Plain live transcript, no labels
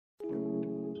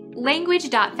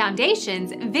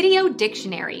Language.Foundation's Video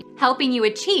Dictionary, helping you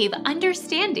achieve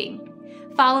understanding.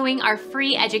 Following our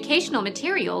free educational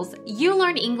materials, you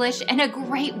learn English in a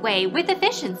great way with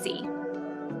efficiency.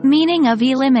 Meaning of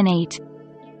eliminate.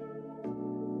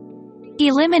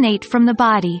 Eliminate from the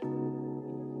body.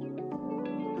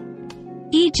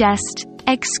 Egest,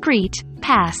 excrete,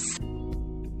 pass.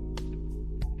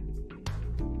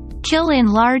 Kill in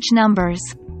large numbers.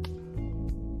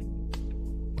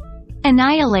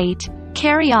 Annihilate,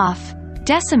 carry off,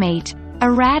 decimate,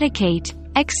 eradicate,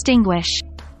 extinguish.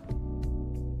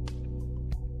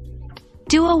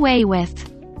 Do away with.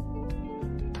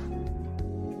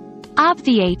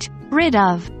 Obviate, rid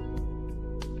of.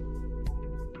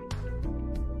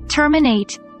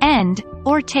 Terminate, end,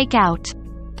 or take out.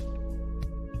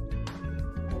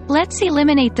 Let's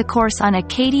eliminate the course on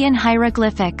Akkadian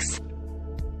hieroglyphics.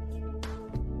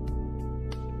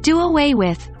 Do away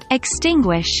with,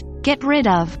 extinguish, get rid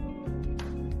of.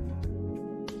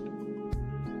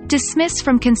 Dismiss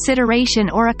from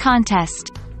consideration or a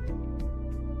contest.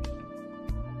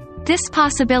 This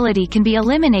possibility can be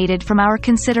eliminated from our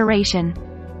consideration.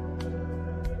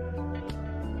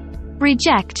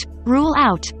 Reject, rule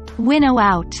out, winnow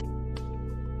out.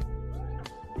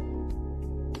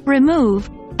 Remove,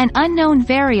 an unknown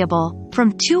variable,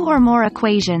 from two or more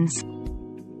equations.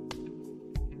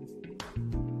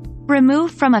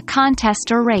 Remove from a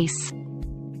contest or race.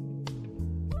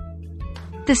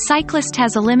 The cyclist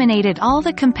has eliminated all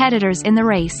the competitors in the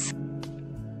race.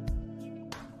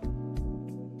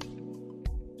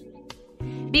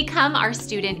 Become our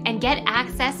student and get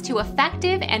access to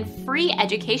effective and free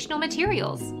educational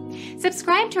materials.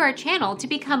 Subscribe to our channel to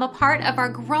become a part of our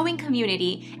growing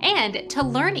community and to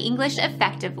learn English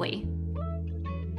effectively.